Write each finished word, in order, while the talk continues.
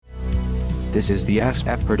This is the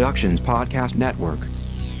SF Productions Podcast Network.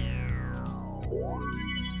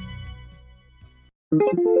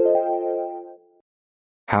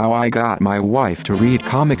 How I Got My Wife to Read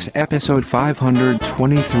Comics, episode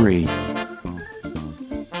 523.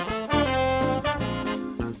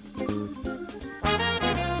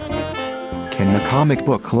 Can the comic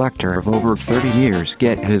book collector of over 30 years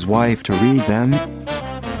get his wife to read them?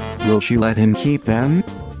 Will she let him keep them?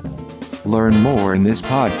 Learn more in this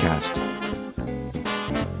podcast.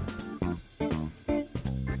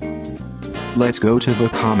 Let's go to the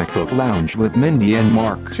comic book lounge with Mindy and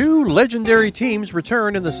Mark. Two legendary teams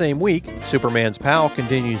return in the same week. Superman's pal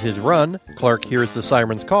continues his run. Clark hears the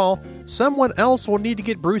siren's call. Someone else will need to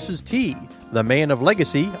get Bruce's tea. The Man of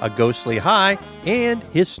Legacy, A Ghostly High, and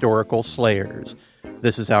Historical Slayers.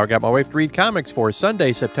 This is How I Got My Wife to Read Comics for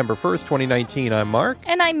Sunday, September 1st, 2019. I'm Mark.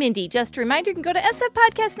 And I'm Mindy. Just a reminder, you can go to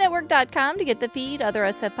sfpodcastnetwork.com to get the feed, other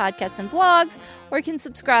SF podcasts and blogs, or you can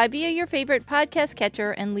subscribe via your favorite podcast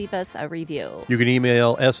catcher and leave us a review. You can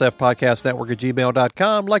email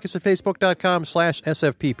sfpodcastnetwork@gmail.com, like us at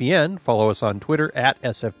facebook.com/sfppn, follow us on Twitter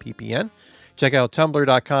 @sfppn. Check out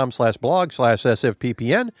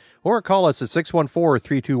tumblr.com/blog/sfppn or call us at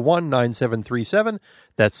 614-321-9737.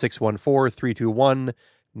 That's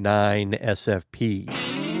 614-321-9SFP.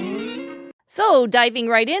 So, diving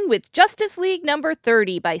right in with Justice League number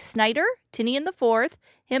 30 by Snyder, Tinian IV,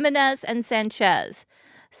 Jimenez, and Sanchez.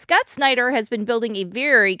 Scott Snyder has been building a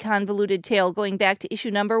very convoluted tale going back to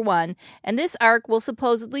issue number 1, and this arc will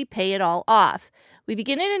supposedly pay it all off. We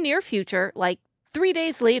begin in a near future, like 3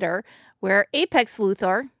 days later, where Apex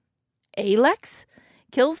Luthor, Alex,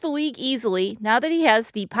 kills the League easily now that he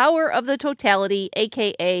has the power of the totality,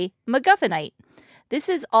 a.k.a. MacGuffinite. This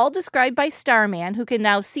is all described by Starman, who can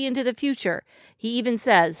now see into the future. He even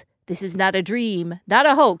says, "This is not a dream, not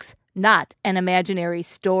a hoax, not an imaginary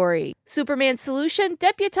story." Superman's solution?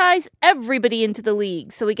 Deputize everybody into the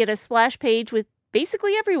League, so we get a splash page with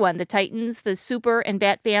basically everyone, the Titans, the Super and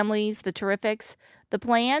Bat families, the Terrifics. The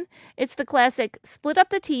plan? It's the classic split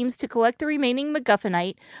up the teams to collect the remaining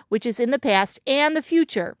MacGuffinite, which is in the past and the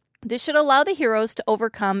future. This should allow the heroes to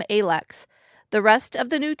overcome Alex. The rest of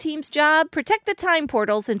the new team's job? Protect the time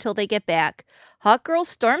portals until they get back. Hawkgirl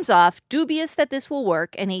storms off, dubious that this will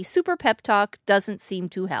work, and a super pep talk doesn't seem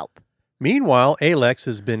to help. Meanwhile, Alex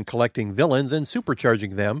has been collecting villains and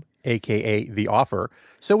supercharging them, a.k.a. The Offer,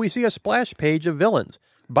 so we see a splash page of villains.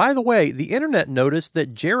 By the way, the internet noticed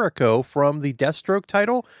that Jericho from the Deathstroke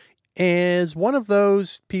title is one of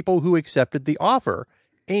those people who accepted the offer,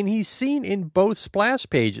 and he's seen in both splash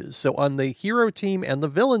pages, so on the hero team and the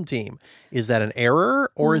villain team. Is that an error,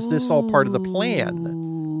 or is this all part of the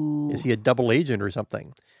plan? Is he a double agent or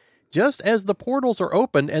something? Just as the portals are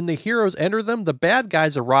open and the heroes enter them, the bad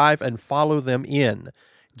guys arrive and follow them in.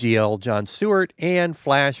 GL John Stewart and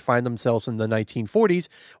Flash find themselves in the 1940s,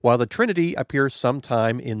 while the Trinity appears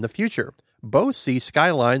sometime in the future. Both see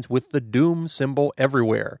skylines with the Doom symbol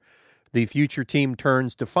everywhere. The future team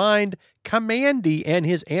turns to find Kamandi and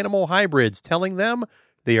his animal hybrids, telling them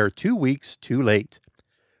they are 2 weeks too late.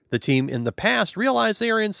 The team in the past realize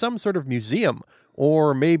they are in some sort of museum,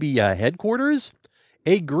 or maybe a headquarters.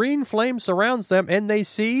 A green flame surrounds them, and they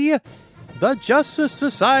see the Justice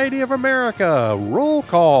Society of America. Roll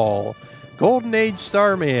call. Golden Age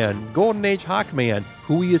Starman, Golden Age Hawkman,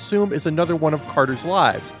 who we assume is another one of Carter's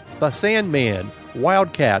lives. The Sandman,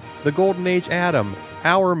 Wildcat, the Golden Age Atom,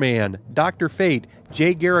 Hourman, Dr. Fate,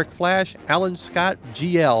 Jay Garrick Flash, Alan Scott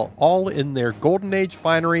GL, all in their Golden Age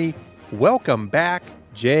finery. Welcome back,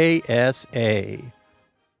 JSA.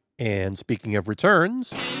 And speaking of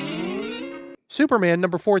returns, Superman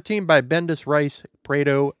number 14 by Bendis, Rice,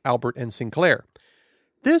 Prado, Albert, and Sinclair.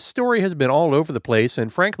 This story has been all over the place,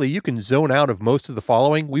 and frankly, you can zone out of most of the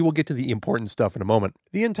following. We will get to the important stuff in a moment.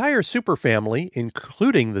 The entire Super family,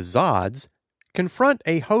 including the Zods, confront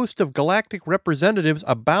a host of galactic representatives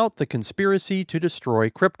about the conspiracy to destroy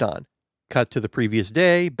Krypton. Cut to the previous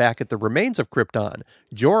day, back at the remains of Krypton.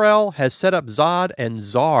 Jor-El has set up Zod and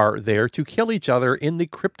Zar there to kill each other in the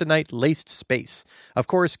kryptonite-laced space. Of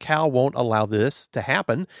course, Kal won't allow this to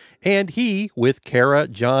happen, and he, with Kara,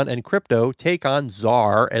 John, and Krypto, take on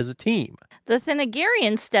Zar as a team. The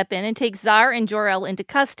Thanagarians step in and take Zar and Jor-El into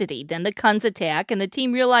custody. Then the Kuns attack, and the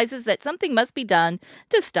team realizes that something must be done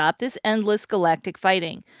to stop this endless galactic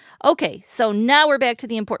fighting. Okay, so now we're back to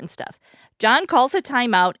the important stuff. John calls a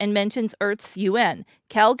timeout and mentions Earth's UN.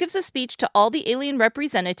 Kal gives a speech to all the alien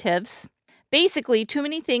representatives. Basically, too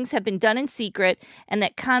many things have been done in secret, and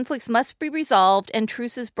that conflicts must be resolved and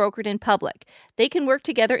truces brokered in public. They can work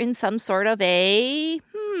together in some sort of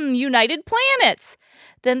United Planets.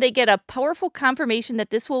 Then they get a powerful confirmation that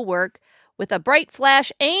this will work with a bright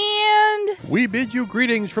flash and... We bid you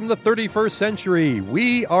greetings from the 31st century.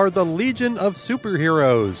 We are the Legion of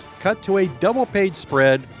Superheroes. Cut to a double-page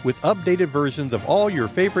spread with updated versions of all your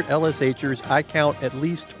favorite LSHers. I count at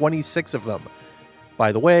least 26 of them.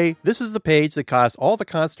 By the way, this is the page that caused all the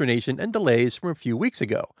consternation and delays from a few weeks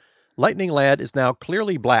ago. Lightning Lad is now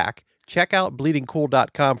clearly black. Check out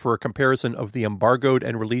bleedingcool.com for a comparison of the embargoed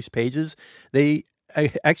and released pages. They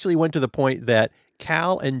actually went to the point that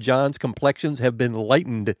Cal and John's complexions have been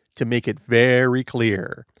lightened to make it very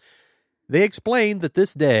clear. They explained that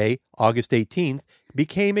this day, August 18th,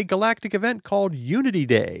 became a galactic event called Unity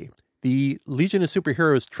Day. The Legion of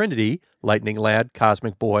Superheroes Trinity, Lightning Lad,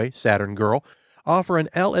 Cosmic Boy, Saturn Girl, offer an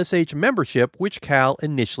LSH membership which Cal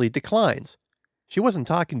initially declines. She wasn't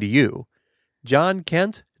talking to you. John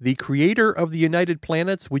Kent, the creator of the United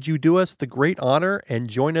Planets, would you do us the great honor and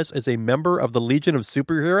join us as a member of the Legion of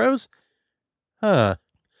Superheroes? Huh.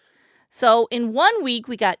 So in 1 week,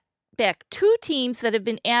 we got back 2 teams that have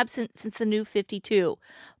been absent since the New 52.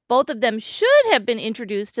 Both of them should have been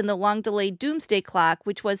introduced in the long-delayed Doomsday Clock,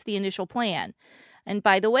 which was the initial plan. And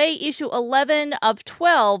by the way, issue 11 of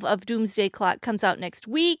 12 of Doomsday Clock comes out next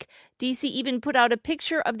week. DC even put out a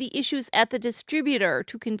picture of the issues at the distributor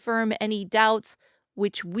to confirm any doubts,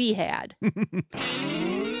 which we had.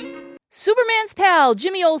 Superman's Pal,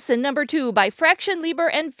 Jimmy Olsen, number 2, by Fraction, Lieber,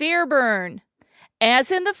 and Fairburn.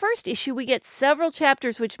 As in the first issue, we get several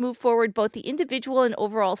chapters which move forward both the individual and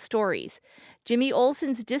overall stories. Jimmy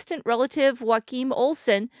Olsen's distant relative, Joachim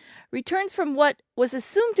Olsen, returns from what was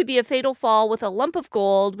assumed to be a fatal fall with a lump of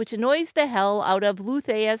gold, which annoys the hell out of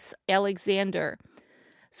Luthaius Alexander.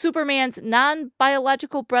 Superman's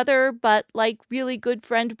non-biological brother, but like really good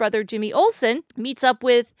friend brother Jimmy Olsen, meets up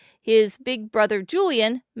with his big brother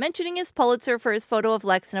Julian, mentioning his Pulitzer for his photo of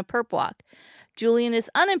Lex in a perp walk. Julian is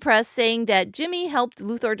unimpressed, saying that Jimmy helped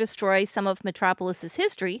Luthor destroy some of Metropolis's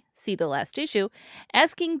history, see the last issue,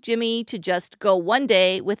 asking Jimmy to just go one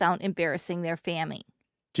day without embarrassing their family.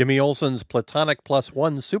 Jimmy Olsen's Platonic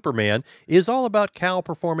 +1 Superman is all about Cal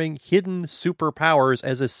performing hidden superpowers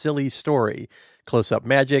as a silly story. Close-up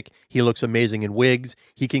magic, he looks amazing in wigs,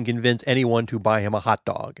 he can convince anyone to buy him a hot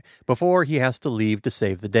dog, before he has to leave to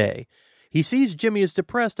save the day. He sees Jimmy as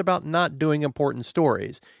depressed about not doing important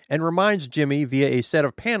stories, and reminds Jimmy via a set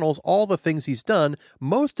of panels all the things he's done,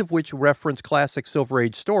 most of which reference classic Silver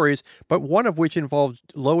Age stories, but one of which involves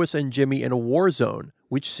Lois and Jimmy in a war zone,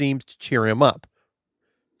 which seems to cheer him up.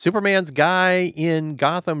 Superman's guy in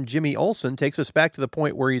Gotham, Jimmy Olsen, takes us back to the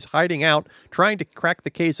point where he's hiding out, trying to crack the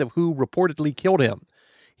case of who reportedly killed him.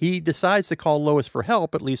 He decides to call Lois for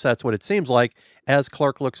help, at least that's what it seems like, as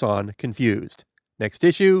Clark looks on, confused. Next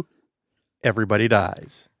issue, everybody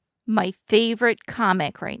dies. My favorite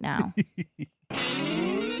comic right now.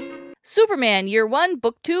 Superman, Year 1,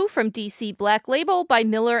 Book 2 from DC Black Label by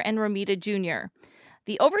Miller and Romita Jr.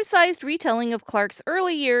 The oversized retelling of Clark's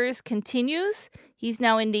early years continues. He's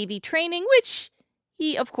now in Navy training, which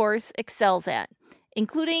he, of course, excels at,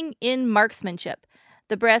 including in marksmanship.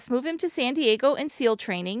 The brass move him to San Diego in SEAL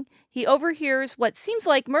training. He overhears what seems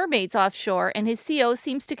like mermaids offshore, and his CO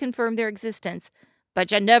seems to confirm their existence.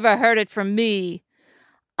 But you never heard it from me.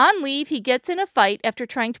 On leave, he gets in a fight after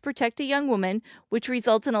trying to protect a young woman, which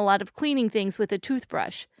results in a lot of cleaning things with a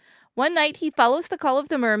toothbrush. One night, he follows the call of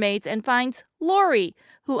the mermaids and finds Lori,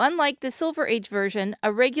 who, unlike the Silver Age version,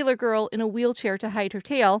 a regular girl in a wheelchair to hide her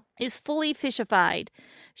tail, is fully fishified.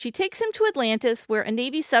 She takes him to Atlantis, where a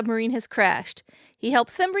Navy submarine has crashed. He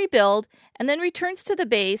helps them rebuild, and then returns to the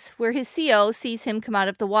base, where his CO sees him come out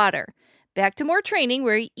of the water. Back to more training,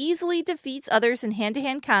 where he easily defeats others in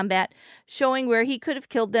hand-to-hand combat, showing where he could have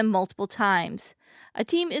killed them multiple times. A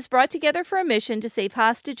team is brought together for a mission to save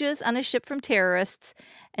hostages on a ship from terrorists,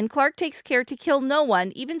 and Clark takes care to kill no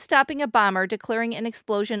one, even stopping a bomber declaring an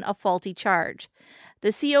explosion a faulty charge.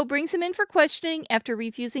 The CO brings him in for questioning after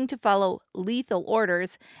refusing to follow lethal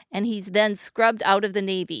orders, and he's then scrubbed out of the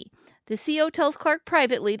Navy. The CO tells Clark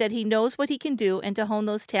privately that he knows what he can do and to hone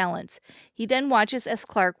those talents. He then watches as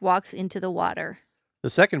Clark walks into the water. The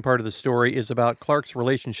second part of the story is about Clark's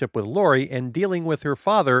relationship with Lori and dealing with her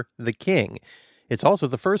father, the King. It's also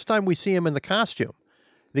the first time we see him in the costume.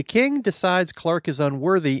 The King decides Clark is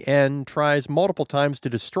unworthy and tries multiple times to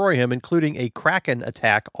destroy him, including a Kraken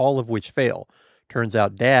attack, all of which fail. Turns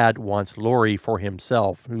out Dad wants Lori for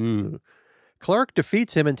himself. Ooh. Clark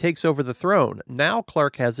defeats him and takes over the throne. Now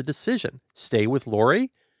Clark has a decision. Stay with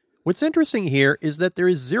Lori? What's interesting here is that there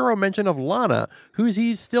is zero mention of Lana, who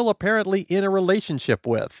he's still apparently in a relationship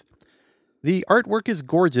with. The artwork is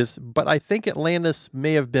gorgeous, but I think Atlantis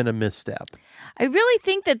may have been a misstep. I really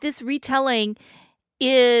think that this retelling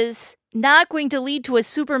is not going to lead to a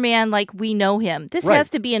Superman like we know him. This Right. has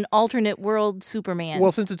to be an alternate world Superman.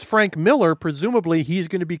 Well, since it's Frank Miller, presumably he's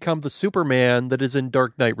going to become the Superman that is in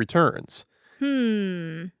Dark Knight Returns.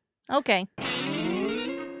 Okay.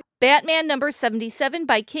 Batman number 77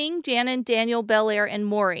 by King, Janin, Daniel, Belair, and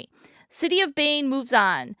Mori. City of Bane moves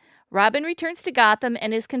on. Robin returns to Gotham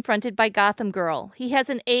and is confronted by Gotham Girl. He has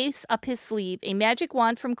an ace up his sleeve, a magic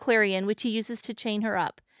wand from Clarion, which he uses to chain her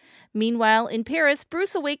up. Meanwhile, in Paris,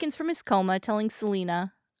 Bruce awakens from his coma, telling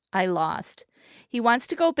Selina, "I lost." He wants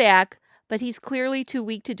to go back, but he's clearly too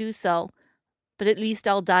weak to do so. But at least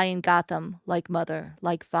I'll die in Gotham, like mother,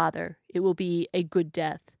 like father. It will be a good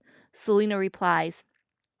death. Selina replies,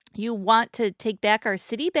 "You want to take back our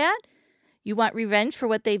city, Bat? You want revenge for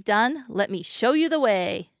what they've done? Let me show you the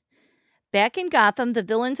way." Back in Gotham, the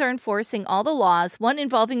villains are enforcing all the laws, one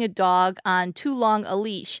involving a dog on too long a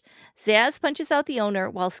leash. Zsasz punches out the owner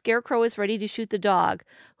while Scarecrow is ready to shoot the dog.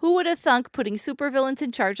 Who would have thunk putting supervillains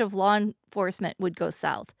in charge of law enforcement would go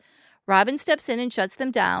south? Robin steps in and shuts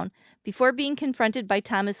them down before being confronted by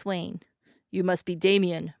Thomas Wayne. "You must be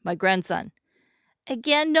Damien, my grandson."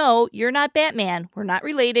 "Again, no, you're not Batman. We're not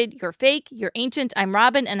related. You're fake. You're ancient. I'm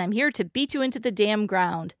Robin, and I'm here to beat you into the damn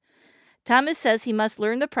ground." Thomas says he must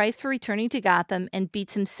learn the price for returning to Gotham and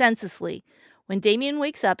beats him senselessly. When Damien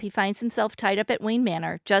wakes up, he finds himself tied up at Wayne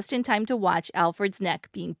Manor, just in time to watch Alfred's neck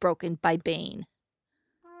being broken by Bane.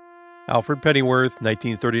 Alfred Pennyworth,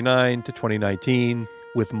 1939 to 2019,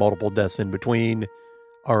 with multiple deaths in between.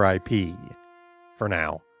 R.I.P. for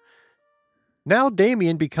now. Now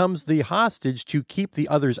Damien becomes the hostage to keep the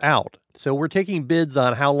others out. So we're taking bids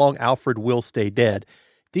on how long Alfred will stay dead.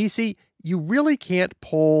 DC, you really can't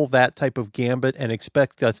pull that type of gambit and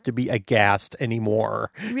expect us to be aghast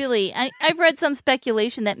anymore. Really, I've read some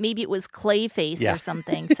speculation that maybe it was Clayface or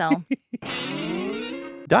something, so...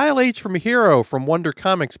 Dial H from Hero from Wonder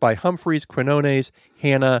Comics by Humphreys, Quinones,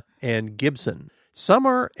 Hanna, and Gibson.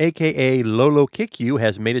 Summer, a.k.a. Lolo Kikyu,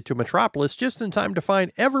 has made it to Metropolis just in time to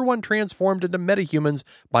find everyone transformed into metahumans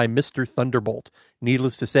by Mr. Thunderbolt.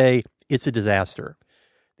 Needless to say, it's a disaster.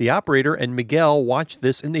 The operator and Miguel watch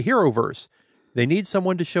this in the Heroverse. They need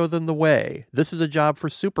someone to show them the way. This is a job for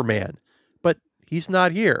Superman. But he's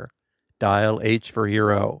not here. Dial H for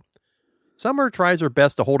Hero. Summer tries her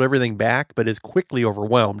best to hold everything back, but is quickly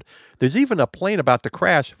overwhelmed. There's even a plane about to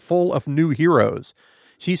crash full of new heroes.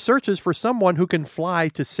 She searches for someone who can fly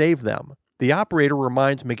to save them. The operator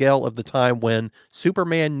reminds Miguel of the time when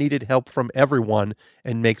Superman needed help from everyone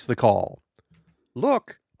and makes the call.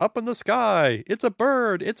 "Look, up in the sky. It's a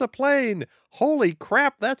bird. It's a plane. Holy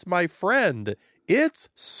crap, that's my friend. It's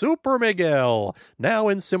Super Miguel, now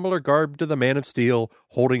in similar garb to the Man of Steel,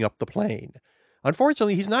 holding up the plane.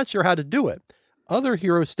 Unfortunately, he's not sure how to do it. Other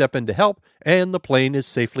heroes step in to help, and the plane is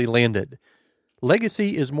safely landed.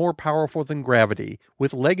 Legacy is more powerful than gravity.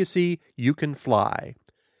 With Legacy, you can fly.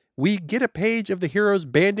 We get a page of the heroes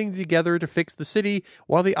banding together to fix the city,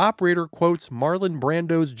 while the operator quotes Marlon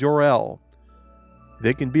Brando's Jor-El.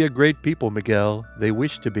 They can be a great people, Miguel. They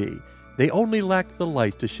wish to be. They only lack the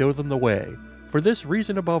light to show them the way. For this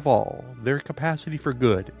reason above all, their capacity for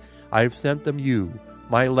good, I've sent them you,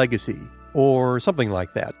 my legacy. Or something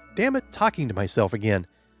like that. Damn it, talking to myself again.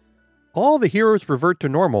 All the heroes revert to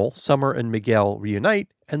normal, Summer and Miguel reunite,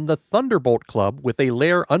 and the Thunderbolt Club, with a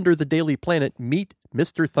lair under the Daily Planet, meet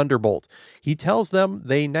Mr. Thunderbolt. He tells them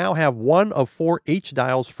they now have one of 4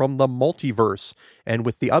 H-dials from the multiverse, and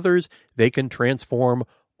with the others, they can transform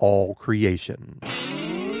all creation.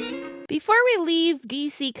 Before we leave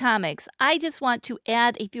DC Comics, I just want to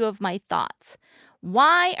add a few of my thoughts.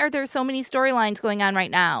 Why are there so many storylines going on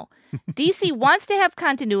right now? DC wants to have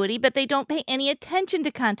continuity, but they don't pay any attention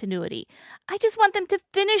to continuity. I just want them to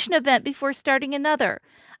finish an event before starting another.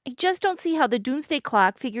 I just don't see how the Doomsday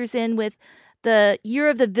Clock figures in with the Year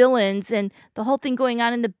of the Villains and the whole thing going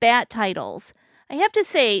on in the Bat titles. I have to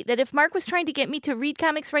say that if Mark was trying to get me to read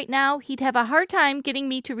comics right now, he'd have a hard time getting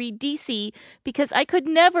me to read DC because I could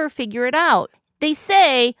never figure it out. They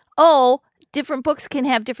say, different books can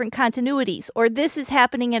have different continuities, or this is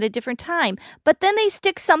happening at a different time. But then they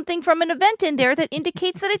stick something from an event in there that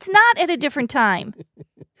indicates that it's not at a different time.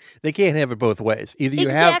 They can't have it both ways. Either you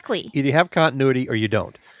have continuity or you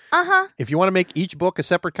don't. Uh-huh. If you want to make each book a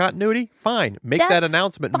separate continuity, fine. Make that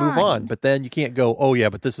announcement and move on. But then you can't go,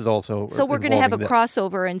 but this is also So we're going to have a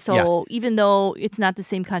crossover, and so even though it's not the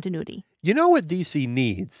same continuity. You know what DC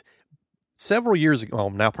needs? Several years ago,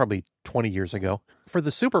 now probably 20 years ago, for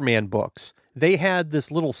the Superman books, they had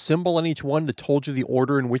this little symbol on each one that told you the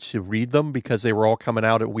order in which to read them because they were all coming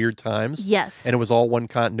out at weird times. Yes. And it was all one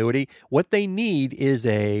continuity. What they need is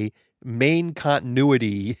a main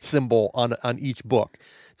continuity symbol on each book.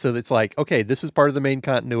 So it's like, okay, this is part of the main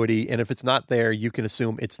continuity, and if it's not there, you can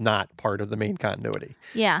assume it's not part of the main continuity.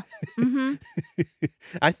 Yeah. Mm-hmm.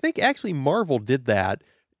 I think actually Marvel did that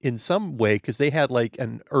in some way because they had like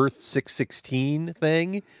an Earth 616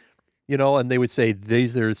 thing, and they would say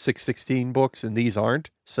these are 616 books and these aren't.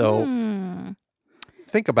 So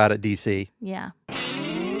think about it, DC. Yeah.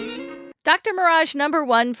 Dr. Mirage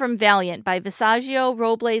 #1 from Valiant by Visaggio,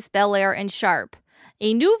 Robles, Belair, and Sharp.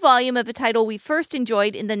 A new volume of a title we first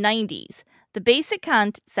enjoyed in the 90s. The basic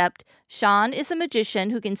concept, Sean is a magician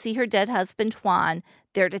who can see her dead husband Juan.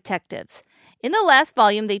 They're detectives. In the last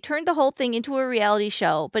volume, they turned the whole thing into a reality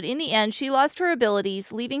show, but in the end, she lost her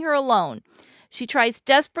abilities, leaving her alone. She tries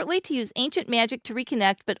desperately to use ancient magic to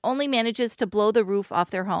reconnect, but only manages to blow the roof off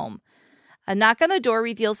their home. A knock on the door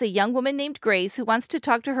reveals a young woman named Grace who wants to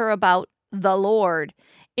talk to her about the Lord.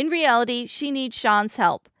 In reality, she needs Sean's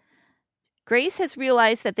help. Grace has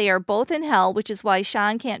realized that they are both in hell, which is why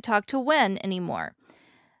Sean can't talk to Gwen anymore.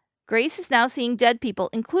 Grace is now seeing dead people,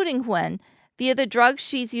 including Gwen, via the drug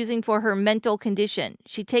she's using for her mental condition.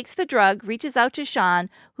 She takes the drug, reaches out to Sean,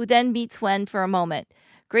 who then meets Gwen for a moment.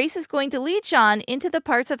 Grace is going to lead Sean into the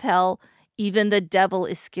parts of hell even the devil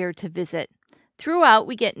is scared to visit. Throughout,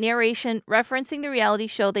 we get narration referencing the reality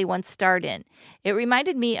show they once starred in. It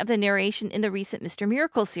reminded me of the narration in the recent Mr.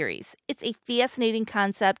 Miracle series. It's a fascinating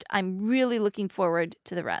concept. I'm really looking forward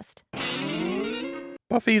to the rest.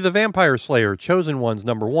 Buffy the Vampire Slayer, Chosen Ones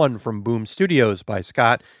 #1 from Boom Studios by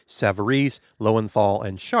Scott, Savarese, Lowenthal,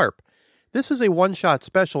 and Sharp. This is a one-shot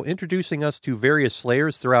special introducing us to various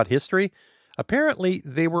Slayers throughout history. Apparently,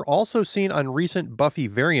 they were also seen on recent Buffy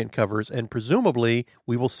variant covers, and presumably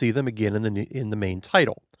we will see them again in the main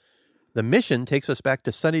title. The mission takes us back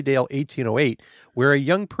to Sunnydale 1808, where a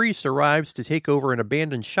young priest arrives to take over an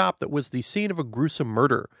abandoned shop that was the scene of a gruesome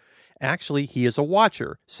murder. Actually, he is a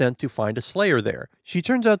watcher, sent to find a Slayer there. She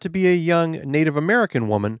turns out to be a young Native American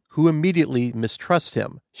woman who immediately mistrusts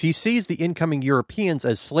him. She sees the incoming Europeans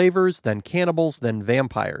as slavers, then cannibals, then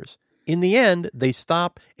vampires. In the end, they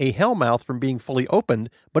stop a hellmouth from being fully opened,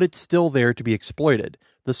 but it's still there to be exploited.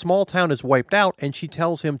 The small town is wiped out, and she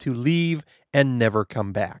tells him to leave and never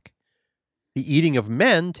come back. The eating of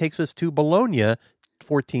men takes us to Bologna,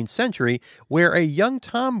 14th century, where a young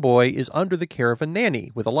tomboy is under the care of a nanny,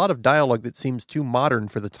 with a lot of dialogue that seems too modern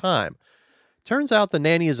for the time. Turns out the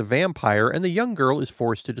nanny is a vampire, and the young girl is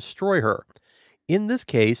forced to destroy her. In this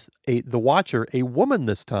case, the Watcher, a woman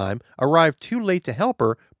this time, arrived too late to help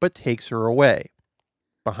her, but takes her away.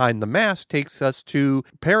 Behind the Mask takes us to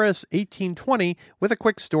Paris 1820 with a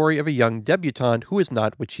quick story of a young debutante who is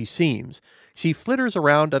not what she seems. She flitters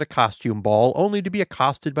around at a costume ball only to be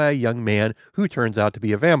accosted by a young man who turns out to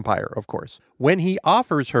be a vampire, of course. When he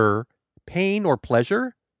offers her pain or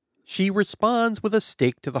pleasure, she responds with a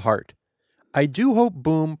stake to the heart. I do hope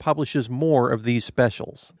Boom publishes more of these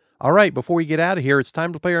specials. All right, before we get out of here, it's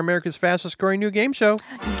time to play our America's fastest growing new game show.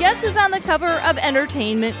 Guess who's on the cover of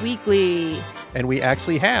Entertainment Weekly? And we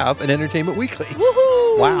actually have an Entertainment Weekly.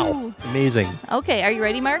 Woohoo! Wow, amazing. Okay, are you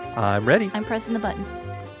ready, Mark? I'm ready. I'm pressing the button.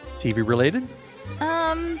 TV related?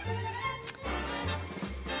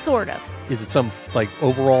 Sort of. Is it some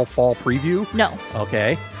overall fall preview? No.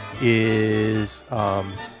 Okay. Is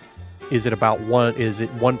it about one? Is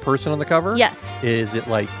it one person on the cover? Yes. Is it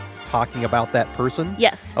talking about that person?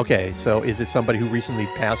 Yes. Okay, so is it somebody who recently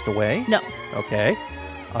passed away? No. Okay.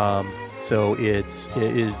 So is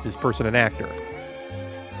this person an actor?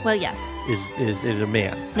 Well, yes. Is it a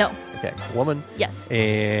man? No. Okay, a woman? Yes.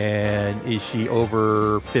 And is she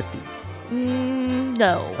over 50?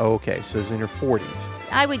 No. Okay, so she's in her 40s.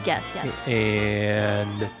 I would guess, yes.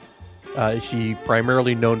 And is she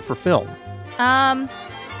primarily known for film?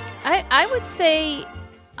 I would say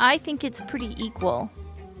I think it's pretty equal.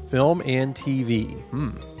 Film and TV.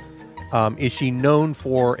 Is she known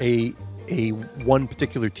for a one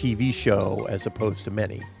particular TV show as opposed to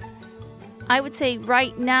many? I would say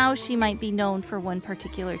right now she might be known for one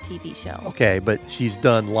particular TV show. Okay, but she's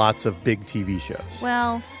done lots of big TV shows.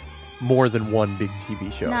 Well, more than one big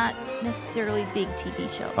TV show. Not necessarily big TV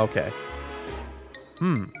shows. Okay.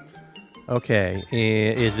 Okay.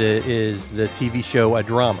 Is the TV show a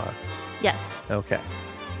drama? Yes. Okay.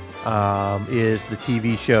 Is the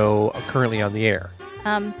TV show currently on the air?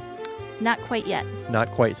 Not quite yet. Not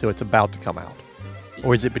quite, so it's about to come out.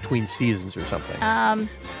 Or is it between seasons or something?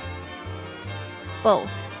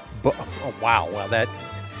 Both. Oh, wow. Well, that...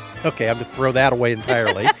 Okay, I'm going to throw that away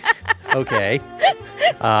entirely. Okay.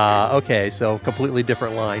 Okay, so completely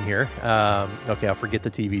different line here. Okay, I'll forget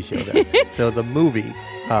the TV show then. So the movie...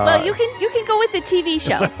 well, you can go with the TV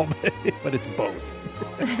show. Well, but it's both.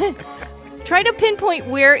 Try to pinpoint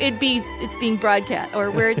where it's being broadcast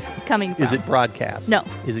or where it's coming from. Is it broadcast? No.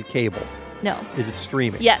 Is it cable? No. Is it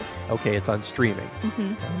streaming? Yes. Okay, it's on streaming.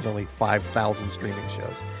 Mm-hmm. There's only 5,000 streaming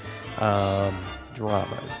shows.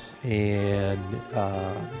 Dramas. And,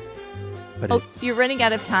 but you're running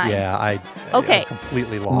out of time. Yeah, I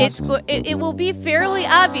completely lost. It will be fairly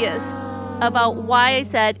obvious about why I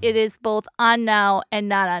said it is both on now and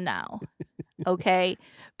not on now. Okay?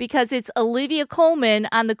 Because it's Olivia Colman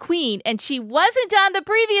on The Queen, and she wasn't on the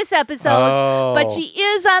previous episodes, but she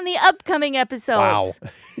is on the upcoming episodes. Wow.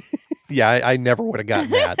 Yeah, I never would have gotten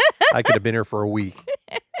that. I could have been here for a week.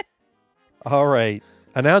 All right.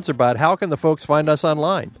 Announcer Bud, how can the folks find us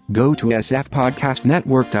online? Go to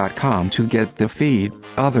sfpodcastnetwork.com to get the feed,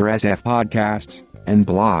 other SF podcasts, and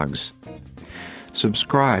blogs.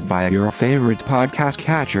 Subscribe via your favorite podcast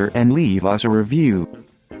catcher and leave us a review.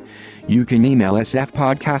 You can email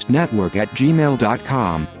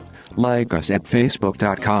sfpodcastnetwork@gmail.com. Like us at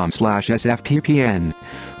facebook.com/sfppn.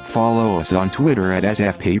 Follow us on Twitter at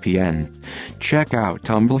sfppn. Check out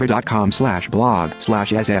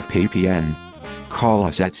tumblr.com/blog/sfppn. Call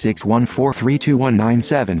us at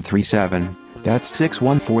 614-321-9737. That's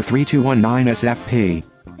 614-321-9SFP.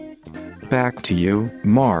 Back to you,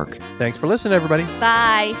 Mark. Thanks for listening, everybody.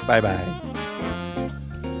 Bye. Bye-bye.